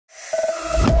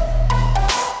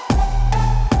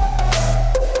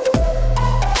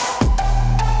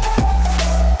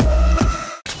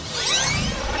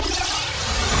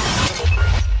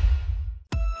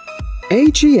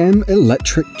EGM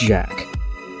Electric Jack.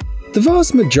 The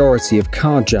vast majority of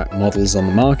car jack models on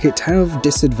the market have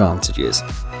disadvantages.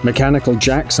 Mechanical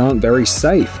jacks aren't very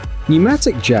safe,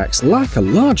 pneumatic jacks lack a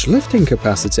large lifting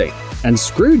capacity, and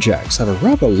screw jacks have a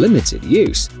rather limited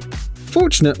use.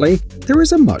 Fortunately, there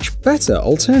is a much better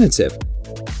alternative.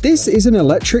 This is an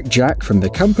electric jack from the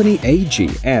company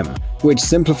AGM, which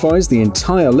simplifies the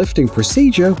entire lifting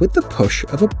procedure with the push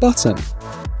of a button.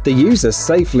 The user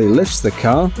safely lifts the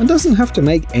car and doesn't have to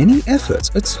make any effort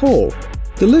at all.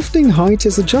 The lifting height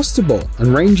is adjustable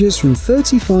and ranges from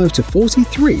 35 to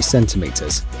 43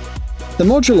 centimeters. The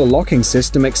modular locking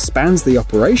system expands the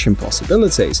operation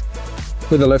possibilities.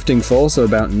 With a lifting force of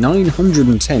about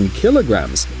 910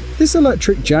 kilograms, this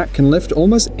electric jack can lift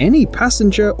almost any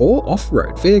passenger or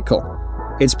off-road vehicle.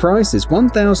 Its price is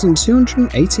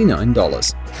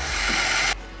 $1,289.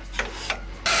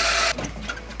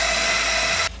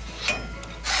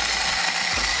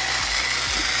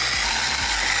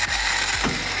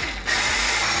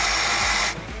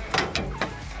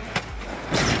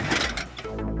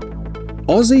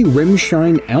 Aussie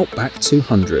RimShine Outback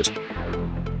 200.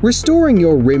 Restoring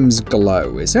your rim's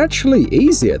glow is actually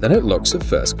easier than it looks at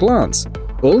first glance.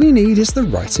 All you need is the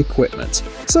right equipment,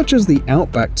 such as the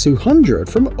Outback 200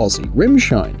 from Aussie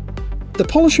RimShine. The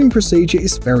polishing procedure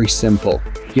is very simple.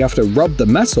 You have to rub the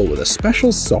metal with a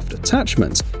special soft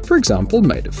attachment, for example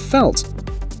made of felt.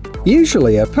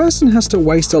 Usually, a person has to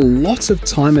waste a lot of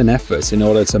time and effort in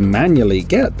order to manually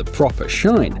get the proper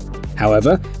shine.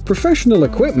 However, professional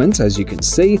equipment, as you can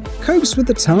see, copes with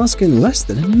the task in less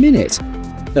than a minute.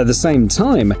 At the same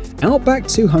time, Outback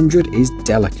 200 is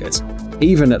delicate.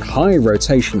 Even at high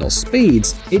rotational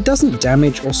speeds, it doesn't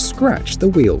damage or scratch the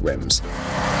wheel rims.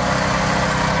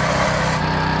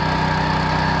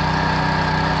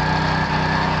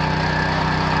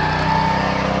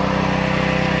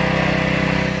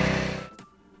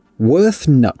 WURTH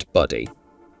NUT BUDDY.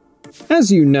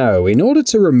 As you know, in order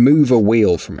to remove a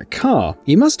wheel from a car,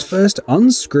 you must first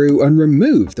unscrew and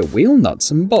remove the wheel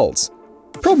nuts and bolts.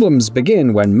 Problems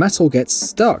begin when metal gets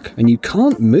stuck and you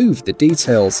can't move the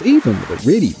details even with a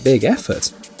really big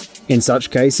effort. In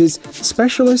such cases,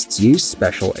 specialists use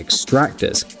special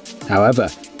extractors. However,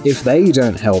 if they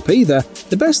don't help either,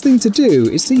 the best thing to do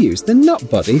is to use the Nut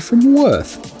Buddy from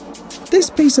WURTH. This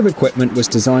piece of equipment was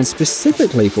designed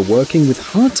specifically for working with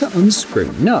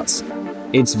hard-to-unscrew nuts.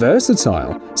 It's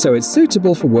versatile, so it's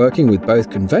suitable for working with both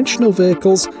conventional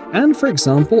vehicles and, for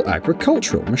example,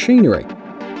 agricultural machinery.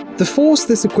 The force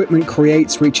this equipment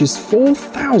creates reaches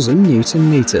 4,000 Newton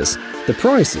meters. The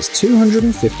price is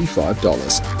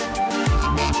 $255.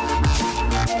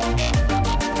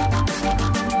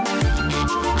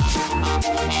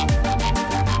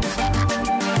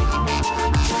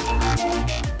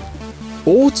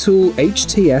 AUTOOL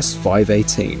HTS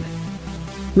 518.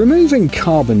 Removing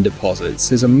carbon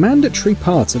deposits is a mandatory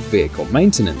part of vehicle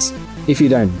maintenance. If you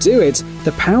don't do it,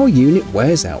 the power unit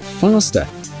wears out faster.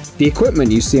 The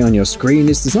equipment you see on your screen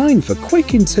is designed for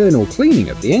quick internal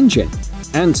cleaning of the engine,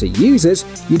 and to use it,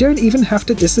 you don't even have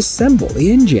to disassemble the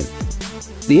engine.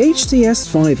 The HTS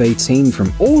 518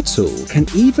 from AUTOOL can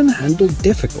even handle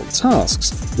difficult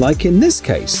tasks, like in this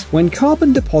case, when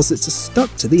carbon deposits are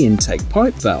stuck to the intake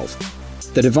pipe valve.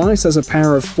 The device has a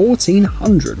power of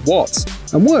 1400 watts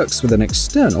and works with an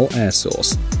external air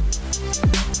source.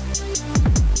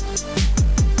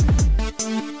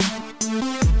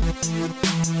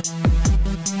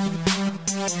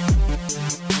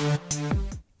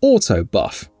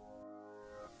 AutoBuff.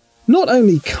 Not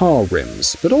only car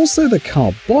rims, but also the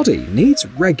car body needs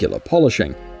regular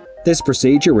polishing. This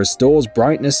procedure restores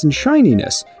brightness and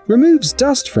shininess, removes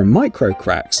dust from micro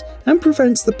cracks, and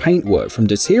prevents the paintwork from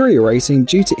deteriorating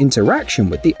due to interaction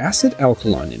with the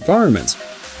acid-alkaline environment.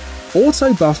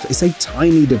 AutoBuff is a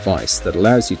tiny device that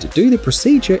allows you to do the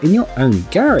procedure in your own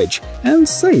garage and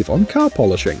save on car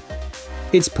polishing.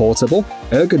 It's portable,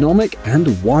 ergonomic,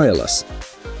 and wireless.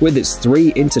 With its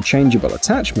 3 interchangeable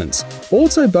attachments,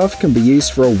 AutoBuff can be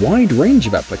used for a wide range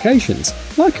of applications,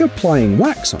 like applying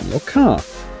wax on your car.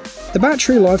 The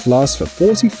battery life lasts for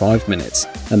 45 minutes,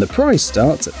 and the price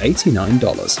starts at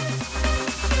 $89.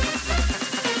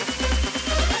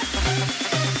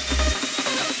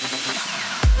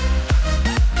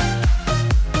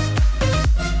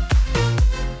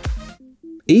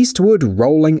 Eastwood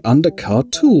Rolling Undercar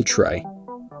Tool Tray.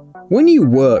 When you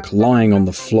work lying on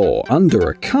the floor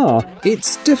under a car,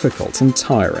 it's difficult and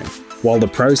tiring, while the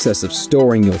process of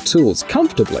storing your tools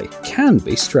comfortably can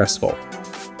be stressful.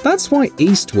 That's why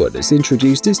Eastwood has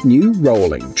introduced its new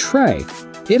rolling tray.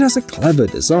 It has a clever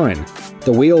design.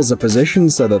 The wheels are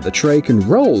positioned so that the tray can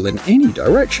roll in any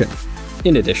direction.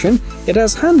 In addition, it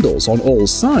has handles on all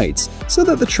sides so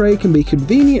that the tray can be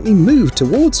conveniently moved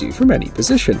towards you from any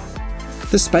position.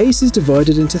 The space is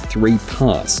divided into 3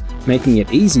 parts, making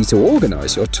it easy to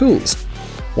organize your tools.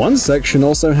 One section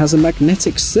also has a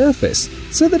magnetic surface,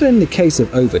 so that in the case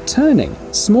of overturning,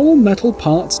 small metal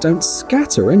parts don't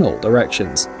scatter in all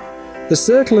directions. The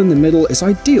circle in the middle is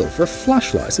ideal for a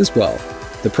flashlight as well.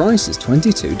 The price is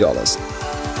 $22.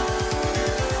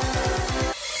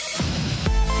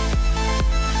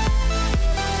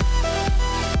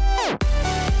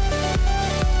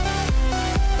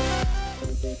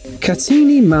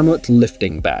 Cattini Mammut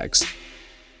lifting bags.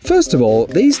 First of all,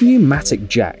 these pneumatic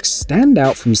jacks stand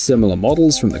out from similar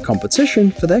models from the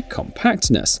competition for their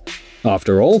compactness.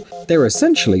 After all, they're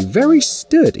essentially very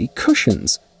sturdy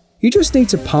cushions. You just need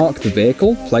to park the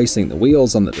vehicle, placing the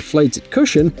wheels on the deflated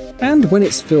cushion, and when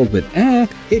it's filled with air,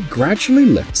 it gradually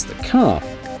lifts the car.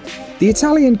 The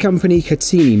Italian company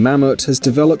Cattini Mammut has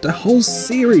developed a whole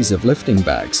series of lifting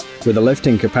bags, with a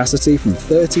lifting capacity from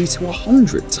 30 to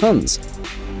 100 tons.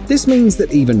 This means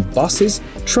that even buses,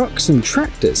 trucks and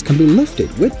tractors can be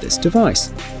lifted with this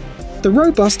device. The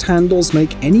robust handles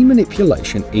make any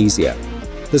manipulation easier.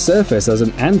 The surface has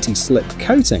an anti-slip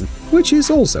coating, which is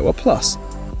also a plus.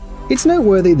 It's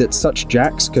noteworthy that such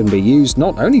jacks can be used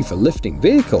not only for lifting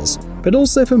vehicles, but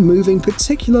also for moving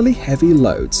particularly heavy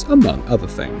loads, among other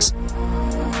things.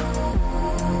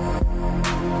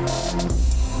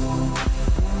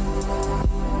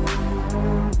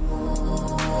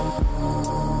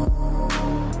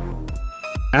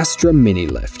 Astra Mini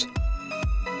Lift.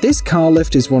 This car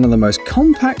lift is one of the most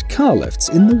compact car lifts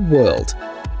in the world,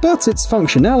 but its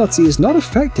functionality is not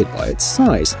affected by its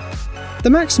size. The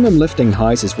maximum lifting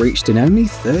height is reached in only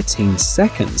 13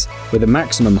 seconds, with a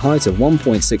maximum height of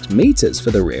 1.6 meters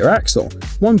for the rear axle,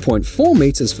 1.4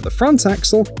 meters for the front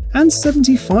axle, and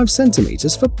 75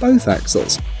 centimeters for both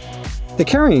axles. The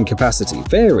carrying capacity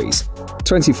varies: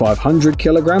 2,500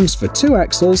 kilograms for 2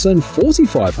 axles and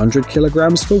 4,500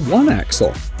 kilograms for 1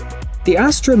 axle. The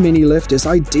Astra Mini Lift is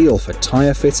ideal for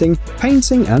tyre fitting,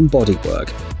 painting and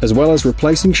bodywork, as well as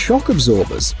replacing shock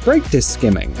absorbers, brake disc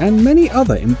skimming, and many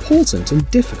other important and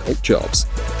difficult jobs.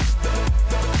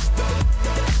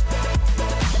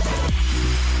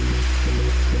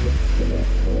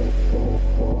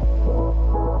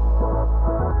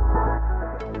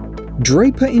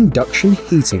 Draper Induction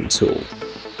Heating Tool.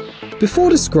 Before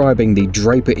describing the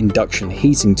Draper Induction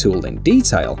Heating Tool in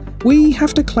detail, we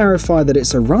have to clarify that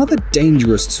it's a rather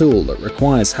dangerous tool that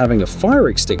requires having a fire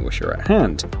extinguisher at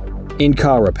hand. In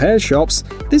car repair shops,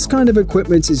 this kind of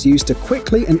equipment is used to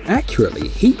quickly and accurately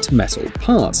heat metal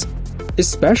parts.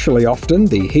 Especially often,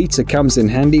 the heater comes in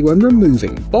handy when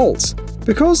removing bolts,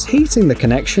 because heating the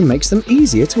connection makes them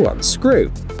easier to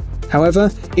unscrew.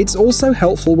 However, it's also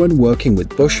helpful when working with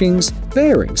bushings,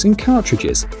 bearings and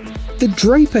cartridges. The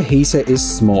Draper heater is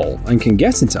small and can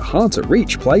get into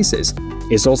hard-to-reach places.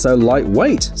 It's also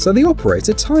lightweight, so the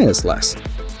operator tires less.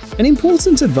 An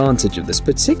important advantage of this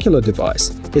particular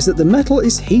device is that the metal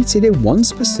is heated in one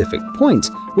specific point,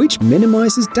 which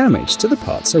minimizes damage to the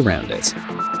parts around it.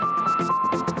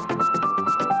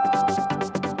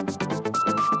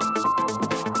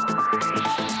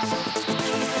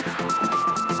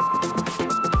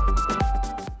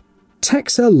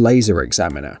 TEXA Laser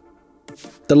Examiner.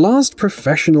 The last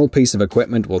professional piece of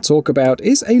equipment we'll talk about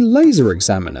is a laser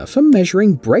examiner for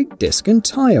measuring brake disc and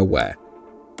tire wear.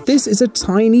 This is a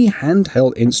tiny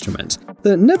handheld instrument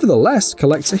that nevertheless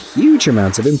collects a huge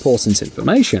amount of important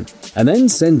information and then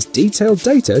sends detailed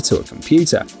data to a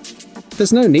computer.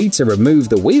 There's no need to remove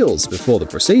the wheels before the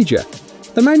procedure.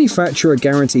 The manufacturer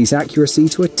guarantees accuracy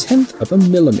to 1/10 of a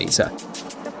millimeter.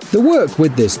 The work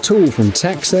with this tool from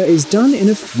TEXA is done in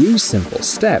a few simple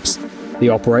steps. The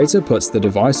operator puts the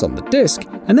device on the disc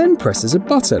and then presses a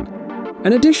button.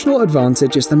 An additional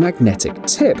advantage is the magnetic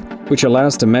tip, which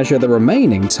allows to measure the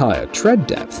remaining tire tread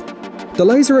depth. The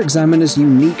laser examiner's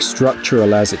unique structure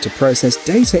allows it to process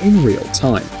data in real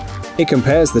time. It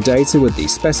compares the data with the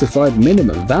specified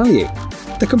minimum value.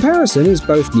 The comparison is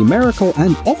both numerical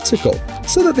and optical,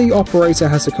 so that the operator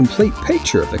has a complete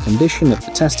picture of the condition of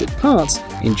the tested parts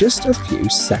in just a few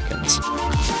seconds.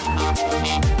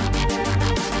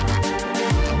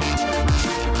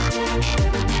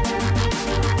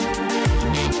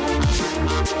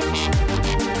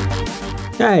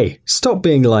 Hey, stop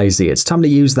being lazy, it's time to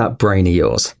use that brain of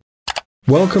yours.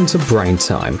 Welcome to Brain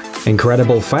Time.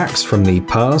 Incredible facts from the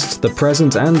past, the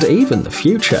present and even the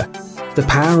future. The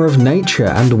power of nature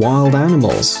and wild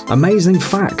animals, amazing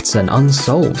facts and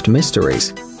unsolved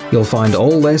mysteries. You'll find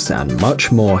all this and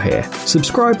much more here.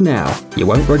 Subscribe now, you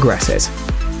won't regret it.